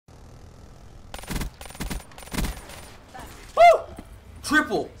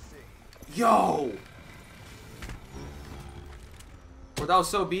Triple. Yo. Well, that was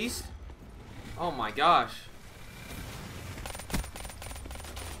so beast. Oh my gosh.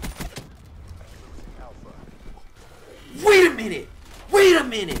 Wait a minute. Wait a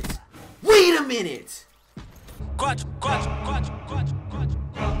minute. Wait a minute.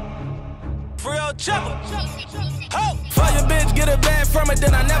 Real chopper. Fuck your bitch, get a bag from it,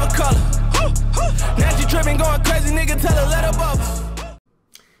 then I never call her. Now she tripping, going crazy, nigga, tell her let her bubble.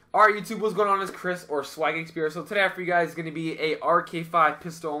 Alright YouTube, what's going on? It's Chris or swaggxblyt. So today for you guys is going to be a RK5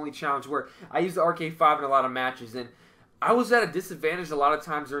 pistol only challenge where I use the RK5 in a lot of matches, and I was at a disadvantage a lot of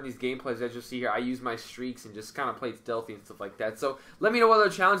times during these gameplays. As you'll see here, I use my streaks and just kind of played stealthy and stuff like that. So let me know what other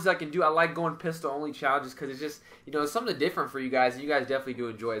challenges I can do. I like going pistol only challenges because it's just, you know, it's something different for you guys, and you guys definitely do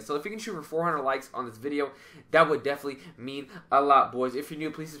enjoy it. So if you can shoot for 400 likes on this video, that would definitely mean a lot, boys. If you're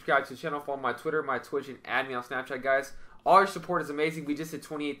new, please subscribe to the channel, follow my Twitter, my Twitch, and add me on Snapchat, guys. All your support is amazing. We just hit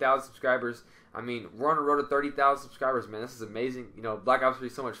 28,000 subscribers. I mean, we're on the road to 30,000 subscribers, man. This is amazing. You know, Black Ops will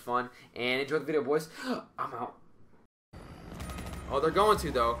be so much fun. And enjoy the video, boys. I'm out. Oh, they're going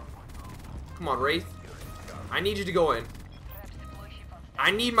to, though. Come on, Wraith. I need you to go in. I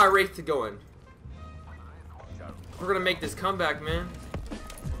need my Wraith to go in. We're going to make this comeback, man.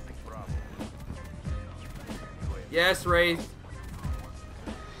 Yes, Wraith.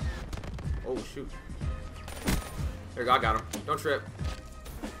 Oh, shoot. There we go, I got him. Don't trip.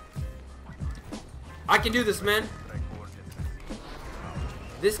 I can do this, man.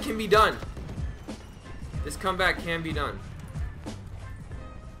 This can be done. This comeback can be done.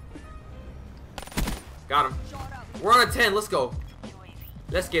 Got him. We're on a 10. Let's go.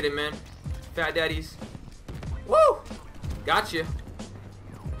 Let's get it, man. Fat daddies. Woo! Gotcha.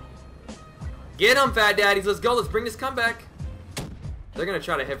 Get them, fat daddies. Let's go. Let's bring this comeback. They're going to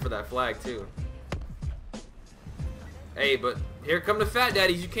try to hit for that flag, too. Hey, but here come the fat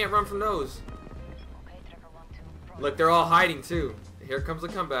daddies. You can't run from those. Look, they're all hiding, too. Here comes the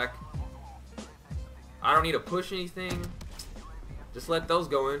comeback. I don't need to push anything. Just let those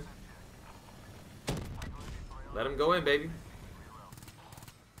go in. Let them go in, baby.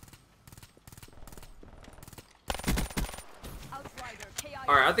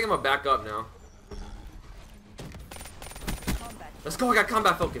 Alright, I think I'm gonna back up now. Let's go, I got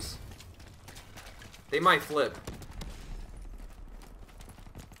combat focus. They might flip.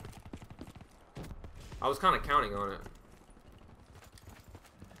 I was kind of counting on it.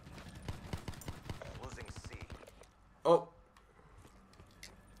 Losing C. Oh.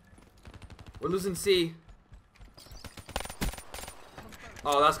 We're losing C.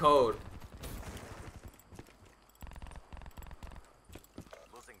 Oh, that's cold.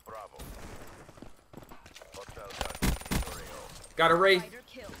 Losing Bravo. Got a Wraith.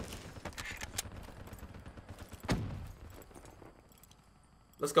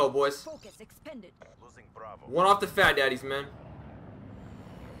 Let's go, boys. Losing Bravo. One off the fat daddies, man.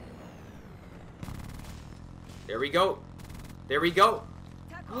 There we go. There we go.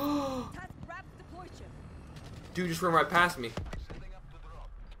 Dude just ran right past me.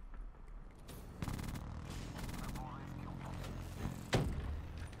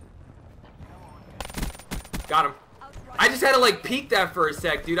 Got him. I just had to like peek that for a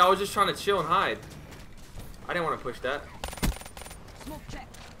sec, dude. I was just trying to chill and hide. I didn't want to push that.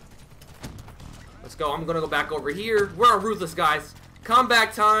 Let's go. I'm gonna go back over here. We're on Ruthless, guys.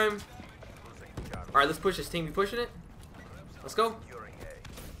 Comeback time. Alright, let's push this team. You pushing it? Let's go.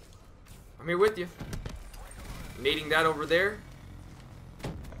 I'm here with you. Nading that over there.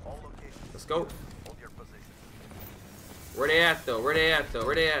 Let's go. Where they at though? Where they at though?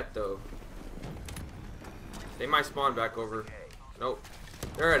 Where they at though? They might spawn back over. Nope.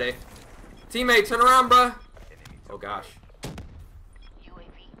 There are they. Teammate, turn around, bruh. Oh gosh.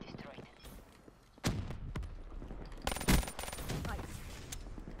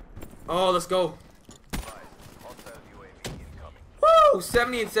 Oh, let's go. Woo!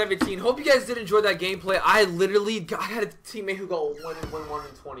 70 and 17. Hope you guys did enjoy that gameplay. I had a teammate who got 1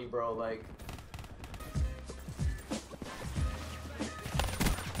 and 20, bro. Like.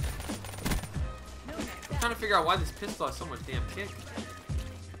 I'm trying to figure out why this pistol has so much damn kick.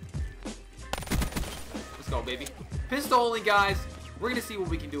 Let's go, baby. Pistol only, guys. We're gonna see what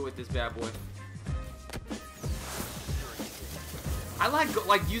we can do with this bad boy. I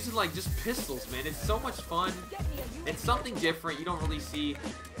like using like just pistols, man. It's so much fun. It's something different. You don't really see.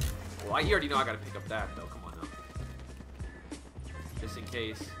 Well, you already know I gotta pick up that though. Come on now. Just in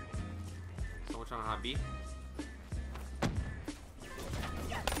case. Someone trying to hot B.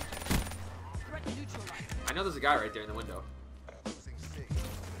 I know there's a guy right there in the window.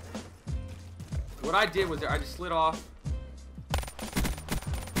 What I did was I just slid off.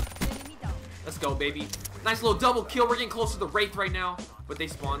 go, baby. Nice little double kill. We're getting close to the Wraith right now. But they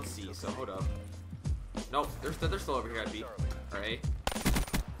spawned C, so hold up. Nope, they're still over here at B. Alright.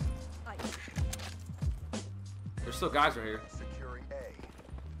 There's still guys right here.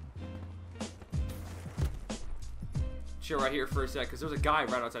 Chill right here for a sec, because there's a guy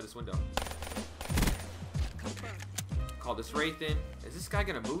right outside this window. Call this Wraith in. Is this guy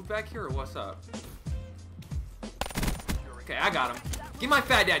gonna move back here or what's up? Okay, I got him. Get my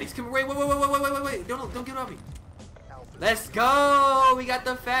fat daddies. Come wait. Don't get off me. Let's go. We got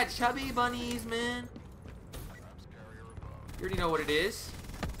the fat chubby bunnies, man. You already know what it is.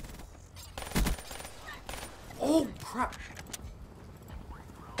 Oh crap.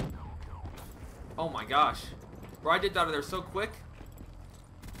 Oh my gosh. Bro, I dipped out of there so quick.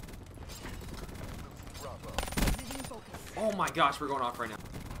 Oh my gosh, we're going off right now.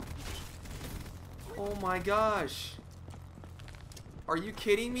 Oh my gosh. Are you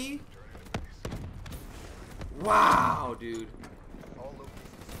kidding me? Wow, dude.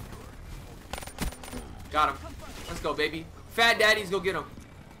 Got him. Let's go, baby. Fat daddies, go get him.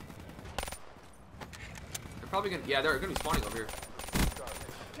 They're probably gonna, yeah, they're gonna be spawning over here.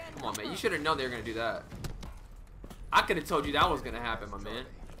 Come on, man. You should have known they were gonna do that. I could have told you that was gonna happen, my man.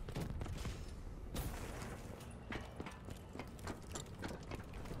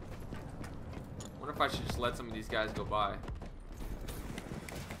 Wonder if I should just let some of these guys go by.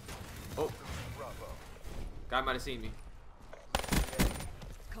 Oh, guy might have seen me.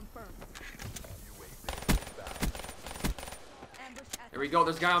 There we go.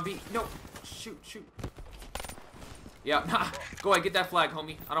 There's a guy on B. No, shoot. Yeah, nah. Go ahead, get that flag,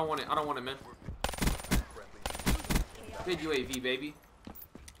 homie. I don't want it. I don't want it, man. Good UAV, baby.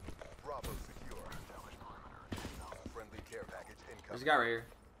 There's a guy right here.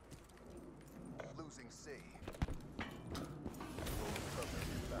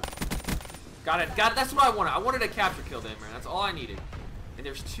 Got it. That's what I wanted. I wanted a capture kill there, man. That's all I needed. And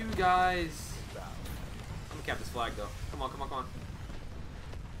there's two guys. I'm gonna cap this flag, though. Come on.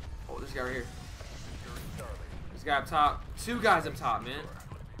 Oh, there's a guy right here. There's a guy up top. Two guys up top, man.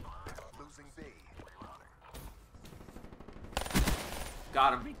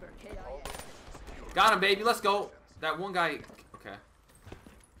 Got him. Got him, baby. Let's go. That one guy. Okay.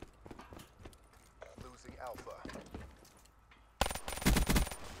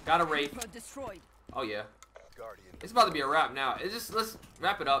 Got a Wraith. Oh yeah. It's about to be a wrap now. It's just, let's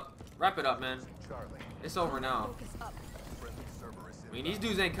wrap it up. Wrap it up, man. It's over now. I mean, these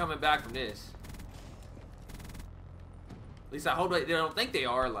dudes ain't coming back from this. At least I hope they don't think they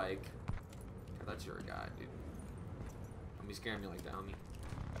are. Like, I thought you were a guy, dude. Don't be scaring me like that, homie.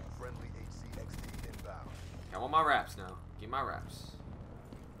 I want my wraps now. Give my wraps.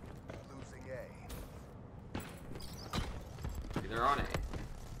 Okay, they're on A.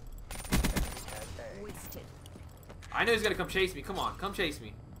 I knew he was gonna come chase me. Come on, come chase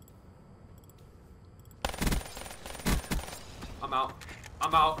me. I'm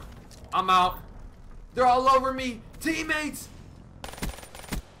out. They're all over me. Teammates!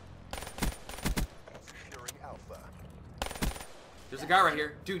 There's a guy right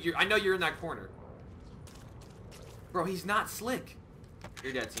here. Dude, I know you're in that corner. Bro, he's not slick.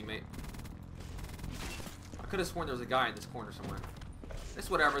 You're dead, teammate. I could have sworn there was a guy in this corner somewhere. It's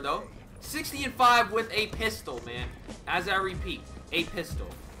whatever, though. 60-5 with a pistol, man. As I repeat, a pistol.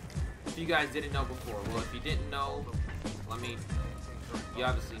 If you guys didn't know before. Well, if you didn't know, you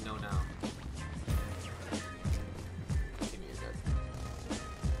obviously know now. Give me your gun.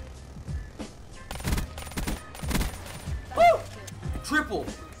 Woo! Triple!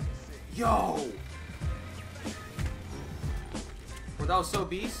 Yo! Bro, that was so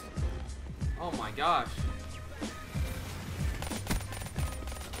beast. Oh my gosh.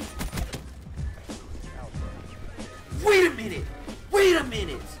 Wait a minute!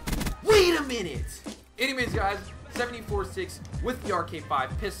 Anyways, guys, 74-6 with the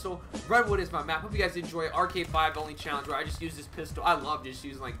RK5 pistol. Redwood is my map. Hope you guys enjoy RK5 only challenge where I just use this pistol. I love just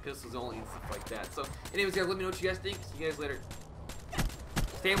using like pistols only and stuff like that. So, anyways, guys, let me know what you guys think. See you guys later.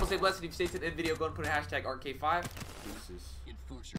 Stay humble, stay blessed. If you stay to the end of the video, go and put a hashtag RK5. Deuces.